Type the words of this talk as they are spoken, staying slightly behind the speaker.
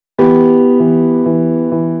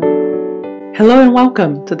Hello and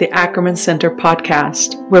welcome to the Ackerman Center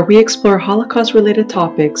podcast, where we explore Holocaust-related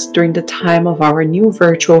topics during the time of our new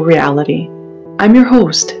virtual reality. I'm your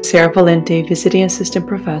host, Sarah Valente, Visiting Assistant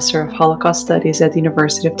Professor of Holocaust Studies at the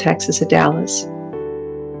University of Texas at Dallas.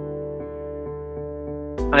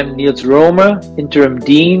 I'm Niels Romer, Interim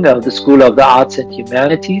Dean of the School of the Arts and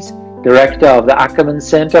Humanities, Director of the Ackerman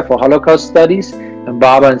Center for Holocaust Studies, and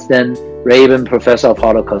Barbara and Stan Raven, Professor of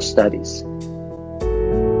Holocaust Studies.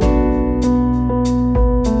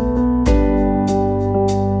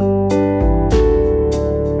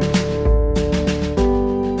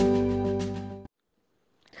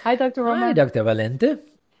 Hi, Dr. Romer. Hi, Dr. Valente.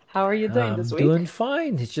 How are you doing this week? I'm doing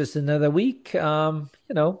fine. It's just another week.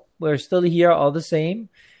 We're still here all the same,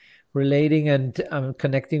 relating and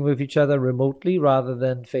connecting with each other remotely rather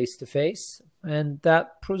than face to face. And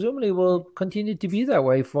that presumably will continue to be that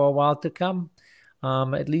way for a while to come.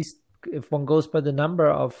 At least if one goes by the number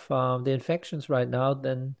of the infections right now,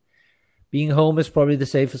 then being home is probably the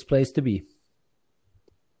safest place to be.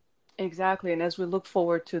 Exactly. And as we look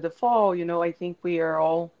forward to the fall, I think we are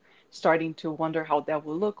all starting to wonder how that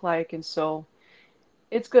will look like. And so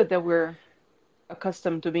it's good that we're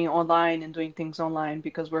accustomed to being online and doing things online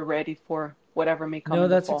because we're ready for whatever may come in the fall.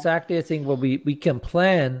 No, that's exactly, I think, what we can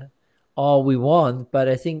plan all we want, but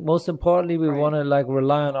I think most importantly, we want to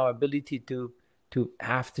rely on our ability to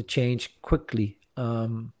have to change quickly.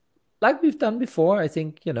 Like we've done before, I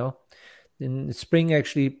think, in the spring,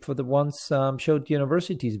 actually, for the once showed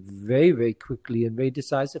universities very, very quickly and very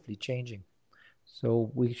decisively changing.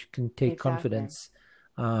 So we can take confidence,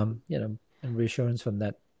 and reassurance from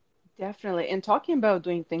that. Definitely. And talking about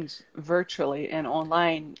doing things virtually and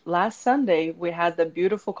online, last Sunday we had the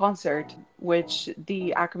beautiful concert, which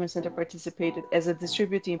the Ackerman Center participated as a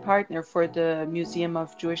distributing partner for the Museum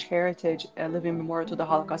of Jewish Heritage, a living memorial to the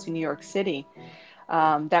Holocaust in New York City.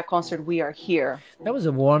 That concert, We Are Here. That was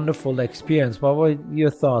a wonderful experience. What were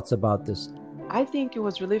your thoughts about this? I think it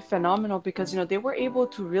was really phenomenal because, they were able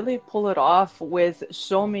to really pull it off with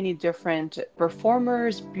so many different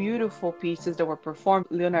performers, beautiful pieces that were performed.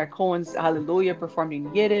 Leonard Cohen's Hallelujah performed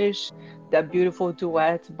in Yiddish, that beautiful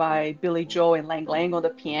duet by Billy Joel and Lang Lang on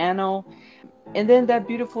the piano. And then that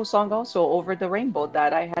beautiful song also, Over the Rainbow,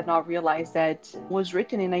 that I had not realized that was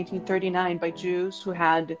written in 1939 by Jews who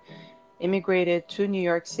had immigrated to New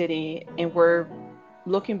York City and were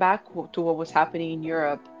looking back to what was happening in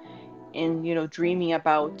Europe and, dreaming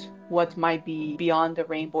about what might be beyond the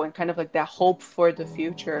rainbow and kind of like that hope for the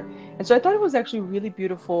future. And so I thought it was actually a really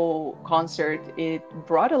beautiful concert. It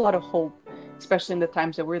brought a lot of hope, especially in the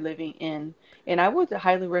times that we're living in. And I would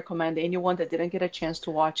highly recommend anyone that didn't get a chance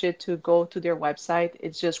to watch it to go to their website.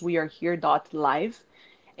 It's just wearehere.live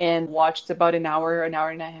and watch. It's about an hour and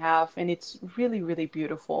a half, and it's really, really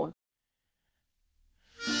beautiful.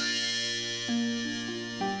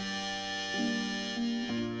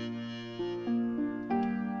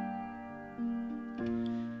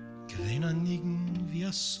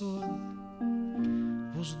 Soll,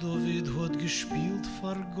 was David hat gespielt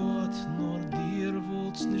vor Gott, nur dir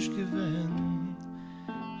wollt's nicht gewähnt,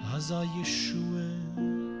 als Yeshua.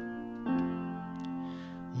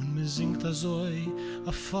 Und mir singt so,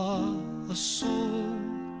 a fa, a so,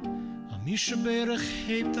 a mische Berech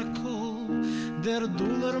hebt a kol, der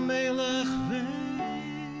Duller Melech weht.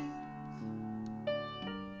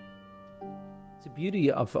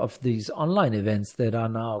 Beauty of these online events that are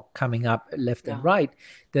now coming up left and right,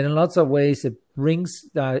 that in lots of ways it brings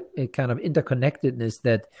that a kind of interconnectedness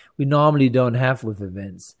that we normally don't have with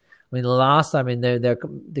events. I mean,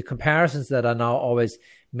 the comparisons that are now always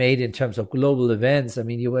made in terms of global events. I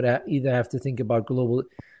mean, you would either have to think about global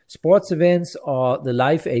sports events or the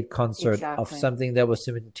Live Aid concert of something that was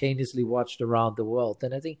simultaneously watched around the world.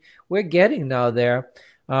 And I think we're getting now there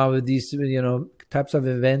with these, types of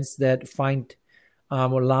events that find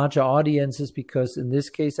or larger audiences, because in this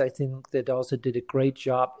case, I think they also did a great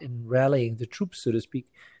job in rallying the troops, so to speak,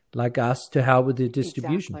 like us, to help with the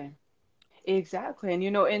distribution. Exactly. And,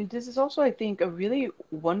 and this is also, I think, a really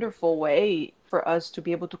wonderful way for us to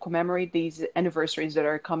be able to commemorate these anniversaries that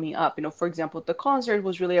are coming up. For example, the concert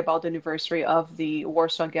was really about the anniversary of the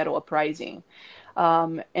Warsaw Ghetto Uprising.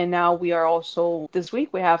 And now we are also, this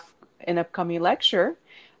week, we have an upcoming lecture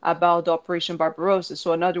about Operation Barbarossa.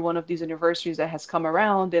 So another one of these anniversaries that has come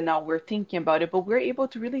around, and now we're thinking about it, but we're able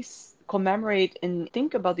to really commemorate and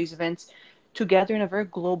think about these events together in a very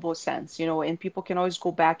global sense, and people can always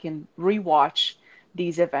go back and rewatch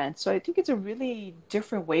these events. So I think it's a really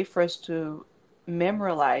different way for us to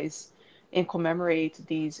memorialize and commemorate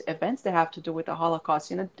these events that have to do with the Holocaust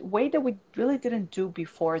in a way that we really didn't do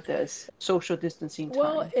before this social distancing time.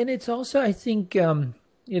 Well, and it's also, I think,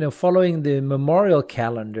 following the memorial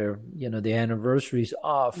calendar, the anniversaries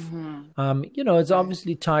of, it's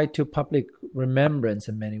obviously tied to public remembrance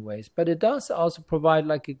in many ways, but it does also provide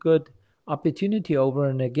like a good opportunity over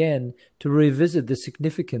and again to revisit the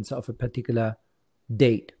significance of a particular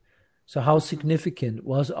date. So how significant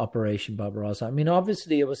was Operation Barbarossa? I mean,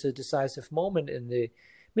 obviously it was a decisive moment in the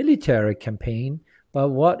military campaign, but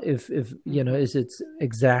what if is its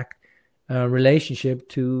exact relationship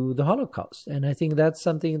to the Holocaust? And I think that's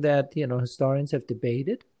something that, historians have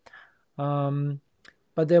debated. But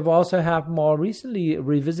they've also have more recently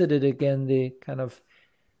revisited again the kind of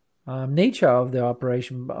nature of the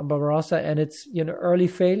Operation Barbarossa and its, early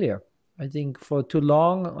failure. I think for too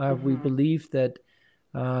long we believed that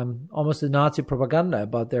almost the Nazi propaganda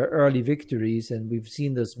about their early victories, and we've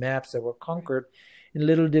seen those maps that were conquered, and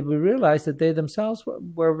little did we realize that they themselves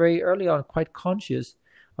were very early on quite conscious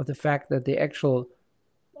of the fact that the actual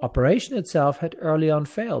operation itself had early on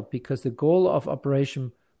failed, because the goal of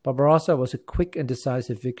Operation Barbarossa was a quick and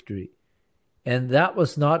decisive victory. And that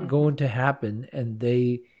was not going to happen, and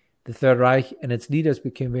the Third Reich and its leaders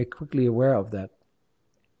became very quickly aware of that.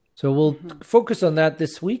 So we'll focus on that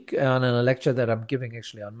this week on a lecture that I'm giving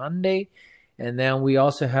actually on Monday. And then we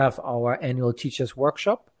also have our annual teachers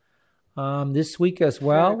workshop this week as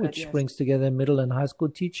well, which brings together middle and high school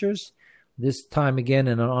teachers. This time again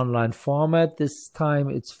in an online format. This time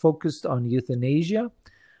it's focused on euthanasia,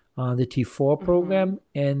 the T4 program.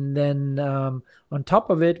 And then on top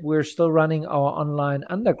of it, we're still running our online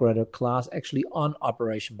undergraduate class actually on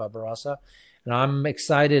Operation Barbarossa. And I'm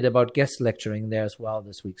excited about guest lecturing there as well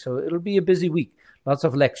this week. So it'll be a busy week, lots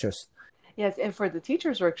of lectures. Yes, and for the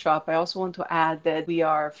teachers workshop, I also want to add that we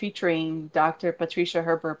are featuring Dr. Patricia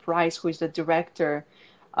Herbert-Price, who is the director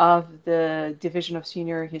of the Division of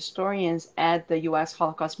Senior Historians at the U.S.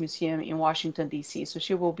 Holocaust Museum in Washington, D.C. So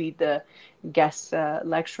she will be the guest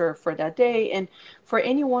lecturer for that day. And for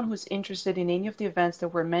anyone who's interested in any of the events that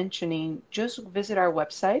we're mentioning, just visit our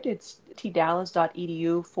website. It's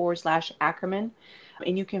tdallas.edu/Ackerman.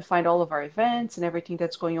 And you can find all of our events and everything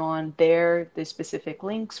that's going on there, the specific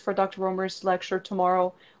links for Dr. Romer's lecture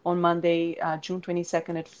tomorrow on Monday, June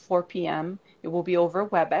 22nd at 4 p.m. It will be over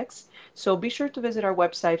WebEx. So be sure to visit our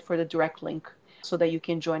website for the direct link so that you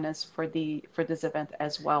can join us for this event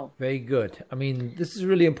as well. Very good. I mean, this is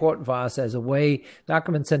really important for us as a way. The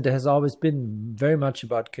Ackerman Center has always been very much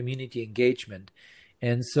about community engagement.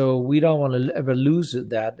 And so we don't want to ever lose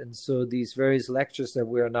that. And so these various lectures that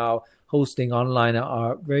we are now hosting online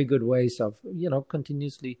are very good ways of,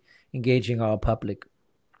 continuously engaging our public.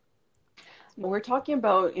 We're talking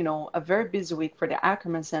about, a very busy week for the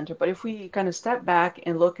Ackerman Center, but if we kind of step back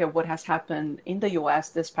and look at what has happened in the U.S.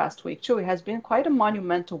 this past week, too, it has been quite a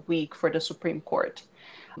monumental week for the Supreme Court.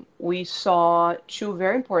 We saw two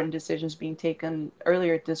very important decisions being taken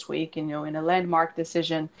earlier this week. In a landmark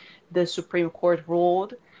decision, the Supreme Court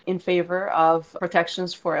ruled in favor of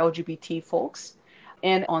protections for LGBT folks.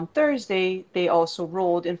 And on Thursday, they also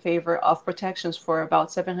ruled in favor of protections for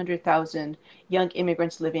about 700,000 young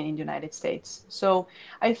immigrants living in the United States. So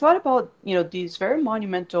I thought about, these very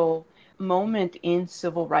monumental moment in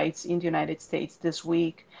civil rights in the United States this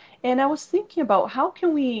week. And I was thinking about how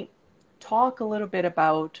can we talk a little bit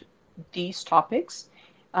about these topics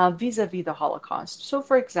vis-a-vis the Holocaust. So,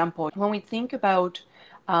 for example, when we think about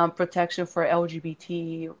protection for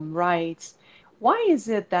LGBT rights, why is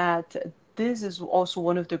it that this is also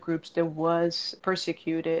one of the groups that was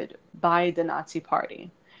persecuted by the Nazi Party?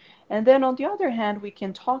 And then on the other hand, we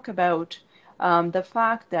can talk about the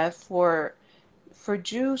fact that for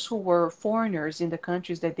Jews who were foreigners in the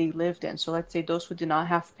countries that they lived in, so let's say those who did not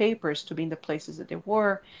have papers to be in the places that they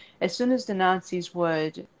were, as soon as the Nazis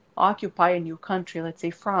would occupy a new country, let's say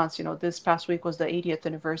France, this past week was the 80th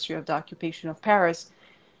anniversary of the occupation of Paris,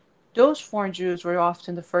 those foreign Jews were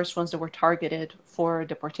often the first ones that were targeted for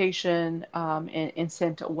deportation and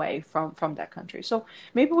sent away from that country. So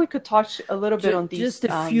maybe we could touch a little bit on these. Just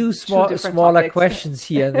a few smaller questions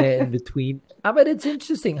here and there in between. But it's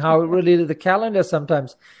interesting how really the calendar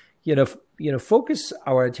sometimes, focus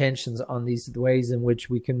our attentions on these ways in which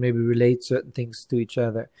we can maybe relate certain things to each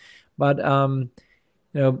other. But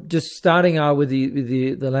just starting out with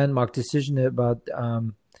the landmark decision about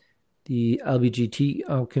the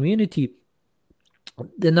LGBT community,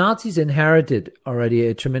 the Nazis inherited already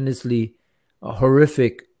a tremendously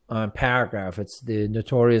horrific paragraph. It's the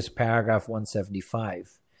notorious paragraph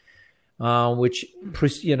 175, which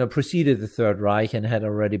preceded the Third Reich and had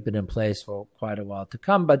already been in place for quite a while to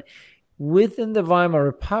come. But within the Weimar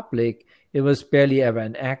Republic, it was barely ever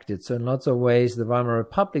enacted. So in lots of ways, the Weimar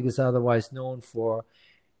Republic is otherwise known for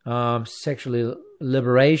sexual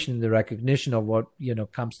liberation, the recognition of what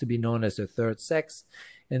comes to be known as a third sex.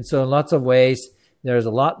 And so in lots of ways, there's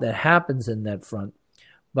a lot that happens in that front.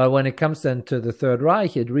 But when it comes then to the Third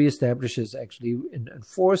Reich, it reestablishes, actually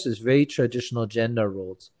enforces very traditional gender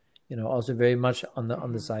roles, also very much on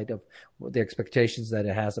the side of the expectations that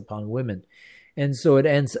it has upon women. And so it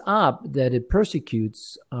ends up that it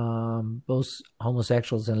persecutes both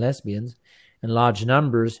homosexuals and lesbians in large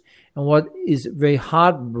numbers. And what is very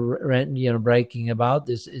heartbreaking about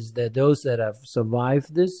this is that those that have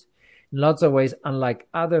survived this, in lots of ways, unlike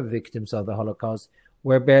other victims of the Holocaust,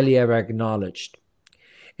 were barely ever acknowledged.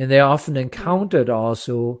 And they often encountered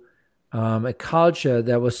also a culture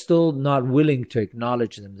that was still not willing to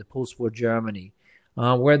acknowledge them, the post-war Germany,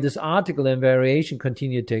 where this article and variation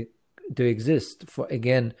continued to exist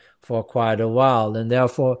for quite a while. And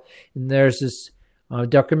therefore, there's this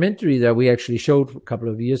documentary that we actually showed a couple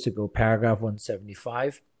of years ago, Paragraph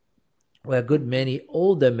 175, where a good many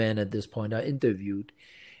older men at this point are interviewed.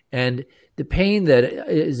 And the pain that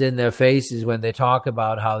is in their faces when they talk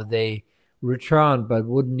about how they returned but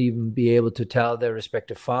wouldn't even be able to tell their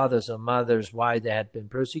respective fathers or mothers why they had been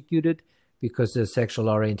persecuted because their sexual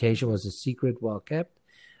orientation was a secret well kept,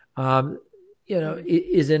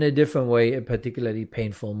 is in a different way a particularly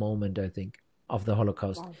painful moment, I think, of the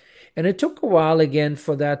Holocaust. Wow. And it took a while again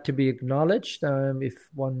for that to be acknowledged. If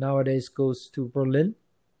one nowadays goes to Berlin,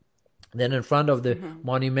 then in front of the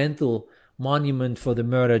monumental monument for the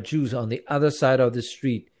murdered Jews on the other side of the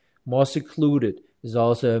street, more secluded, is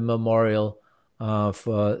also a memorial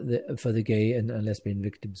for the gay and lesbian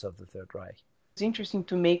victims of the Third Reich. It's interesting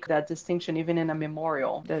to make that distinction even in a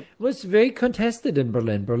memorial. That was very contested in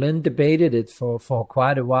Berlin. Berlin debated it for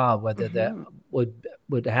quite a while, whether there would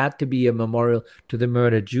had to be a memorial to the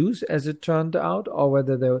murdered Jews, as it turned out, or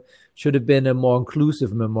whether there should have been a more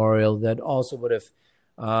inclusive memorial that also would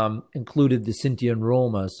have included the Sinti and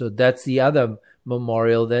Roma. So that's the other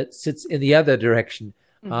memorial that sits in the other direction.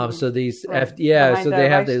 So these, so they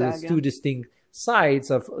have these two distinct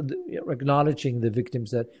sides of acknowledging the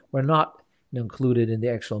victims that were not included in the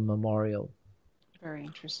actual memorial. Very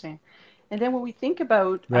interesting. And then when we think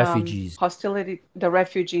about refugees, the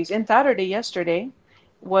refugees, and yesterday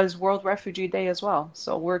was World Refugee Day as well.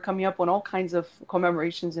 So we're coming up on all kinds of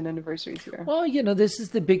commemorations and anniversaries here. Well, this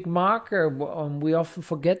is the big marker. We often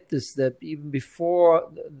forget this, that even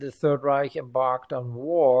before the Third Reich embarked on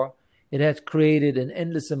war, it had created an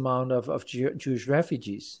endless amount of Jewish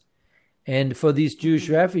refugees. And for these Jewish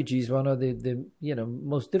refugees, one of the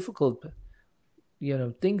most difficult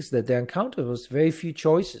things that they encountered was very few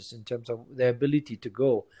choices in terms of their ability to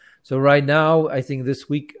go. So right now, I think this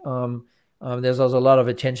week, there's also a lot of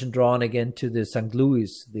attention drawn again to the St.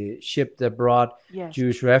 Louis, the ship that brought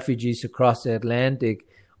Jewish refugees across the Atlantic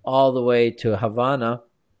all the way to Havana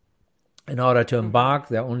in order to embark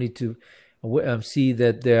there, only to see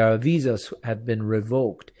that their visas had been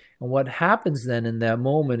revoked. And what happens then in that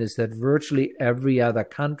moment is that virtually every other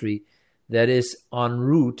country that is en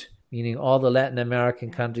route, meaning all the Latin American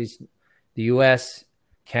countries, the US,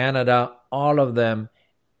 Canada, all of them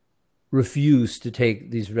refuse to take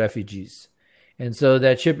these refugees. And so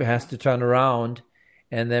that ship has to turn around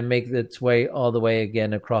and then make its way all the way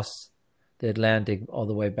again across the Atlantic, all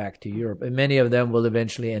the way back to Europe. And many of them will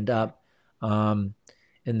eventually end up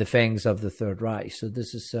in the fangs of the Third Reich. So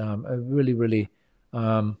this is a really, really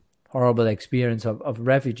horrible experience of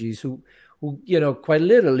refugees who quite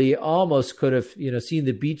literally almost could have, seen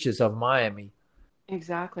the beaches of Miami.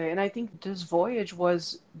 Exactly. And I think this voyage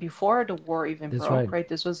was before the war even broke, right?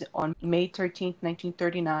 This was on May 13th,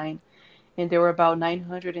 1939. And there were about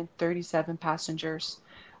 937 passengers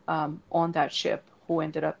on that ship who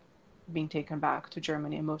ended up being taken back to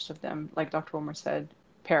Germany. And most of them, like Dr. Romer said,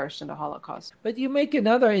 perished in the Holocaust. But you make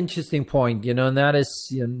another interesting point, and that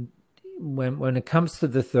is, when it comes to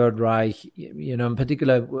the Third Reich, in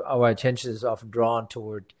particular, our attention is often drawn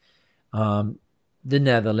toward the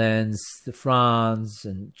Netherlands, France,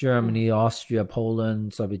 and Germany, Austria,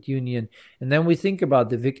 Poland, Soviet Union. And then we think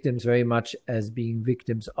about the victims very much as being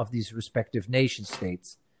victims of these respective nation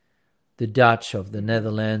states, the Dutch of the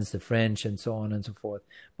Netherlands, the French, and so on and so forth.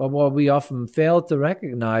 But what we often fail to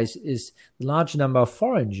recognize is the large number of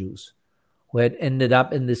foreign Jews who had ended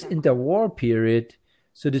up in this interwar period,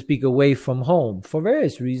 so to speak, away from home for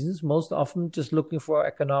various reasons, most often just looking for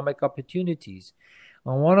economic opportunities.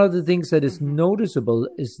 And one of the things that is noticeable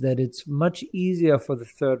is that it's much easier for the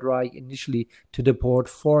Third Reich initially to deport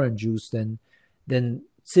foreign Jews than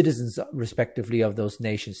citizens, respectively, of those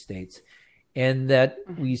nation states. And that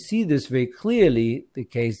we see this very clearly, the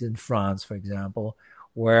case in France, for example,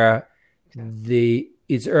 where the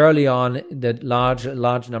it's early on that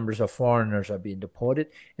large numbers of foreigners are being deported.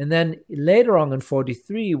 And then later on in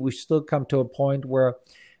 43, we still come to a point where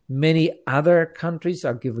many other countries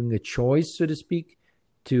are giving a choice, so to speak,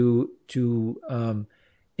 to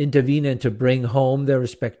intervene and to bring home their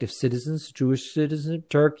respective citizens. Jewish citizens,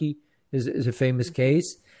 Turkey is a famous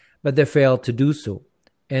case, but they failed to do so.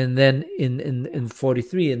 And then in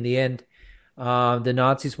 43, in the end, the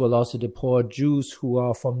Nazis will also deport Jews who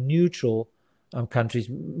are from neutral countries,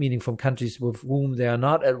 meaning from countries with whom they are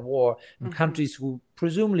not at war, and countries who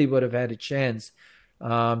presumably would have had a chance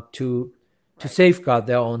to safeguard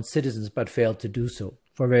their own citizens, but failed to do so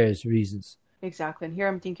for various reasons. Exactly. And here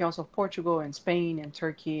I'm thinking also of Portugal and Spain and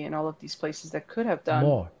Turkey and all of these places that could have done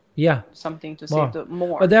more. Something to save the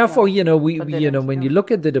more. But therefore, when you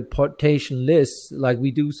look at the deportation list, like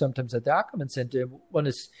we do sometimes at the Ackerman Center, one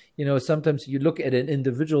is, sometimes you look at an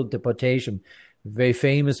individual deportation. A very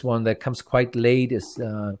famous one that comes quite late is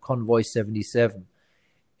Convoy 77.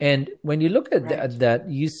 And when you look at that,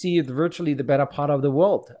 you see virtually the better part of the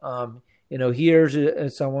world.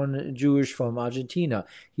 Here's someone Jewish from Argentina.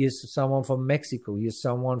 Here's someone from Mexico. Here's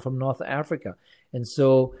someone from North Africa. And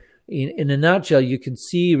so in a nutshell, you can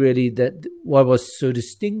see really that what was so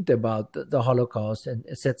distinct about the Holocaust and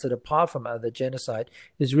sets it apart from other genocide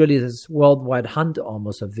is really this worldwide hunt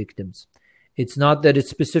almost of victims. It's not that it's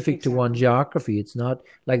specific to one geography. It's not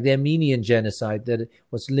like the Armenian genocide that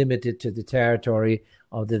was limited to the territory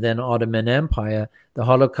of the then Ottoman Empire. The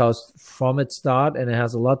Holocaust from its start, and it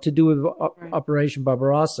has a lot to do with Operation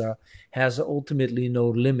Barbarossa, has ultimately no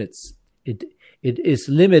limits. It is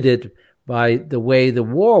limited by the way the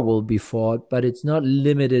war will be fought, but it's not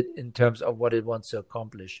limited in terms of what it wants to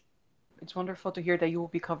accomplish. It's wonderful to hear that you will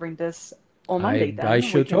be covering this on Monday. I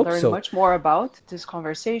should hope so. We can learn much more about this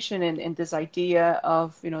conversation and this idea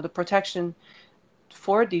of, the protection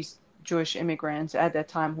for these Jewish immigrants at that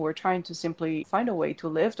time who were trying to simply find a way to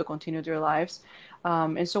live, to continue their lives.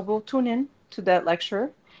 And so we'll tune in to that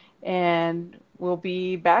lecture, and we'll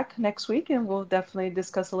be back next week, and we'll definitely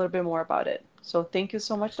discuss a little bit more about it. So thank you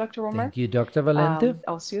so much, Dr. Romer. Thank you, Dr. Valente.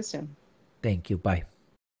 I'll see you soon. Thank you. Bye.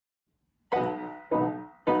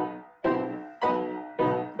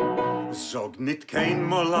 Sag nit kein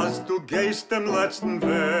Mal, als du gehst dem letzten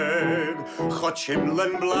Weg. Gott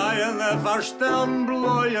Himmeln bleien, verstern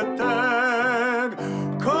bläue Tag.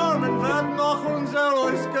 Kommen wird noch unser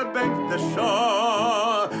ausgebänkte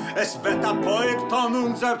Schar. Es wird abbeugt an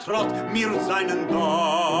unser Trott, wir seinen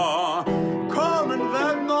da. Kommen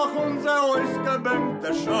wird noch unser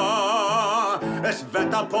ausgebänkte Schar. Es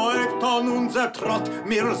wird abbeugt an unser Trott,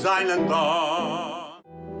 wir seinen da.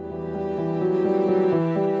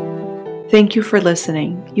 Thank you for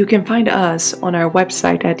listening. You can find us on our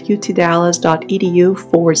website at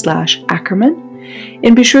utdallas.edu/Ackerman,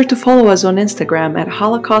 and be sure to follow us on Instagram at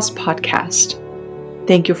Holocaust Podcast.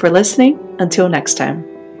 Thank you for listening. Until next time.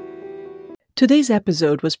 Today's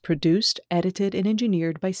episode was produced, edited, and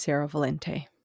engineered by Sarah Valente.